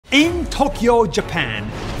In Tokyo,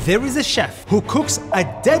 Japan, there is a chef who cooks a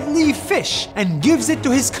deadly fish and gives it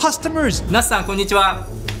to his customers. 皆さんこんにちは。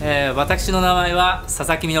私の名前は佐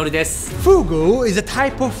々木みのるです。 Fugu is a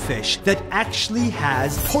type of fish that actually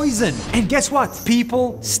has poison. And guess what?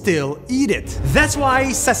 People still eat it. That's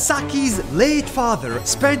why Sasaki's late father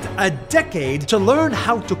spent a decade to learn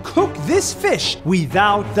how to cook this fish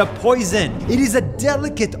without the poison. It is a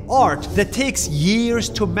delicate art that takes years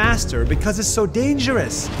to master because it's so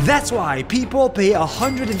dangerous. That's why people pay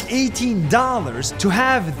 $118 to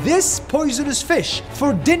have this poisonous fish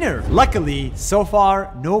for dinner. Luckily, so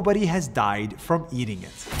far, nobody has died from eating it.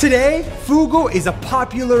 Today, fugu is a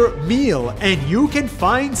popular meal, and you can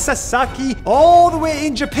find Sasaki all the way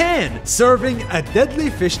in Japan, serving a deadly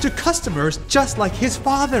fish to customers just like his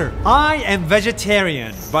father. I am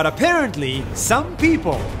vegetarian, but apparently some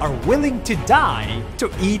people are willing to die to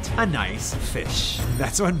eat a nice fish.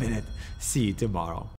 That's 1 minute. See you tomorrow.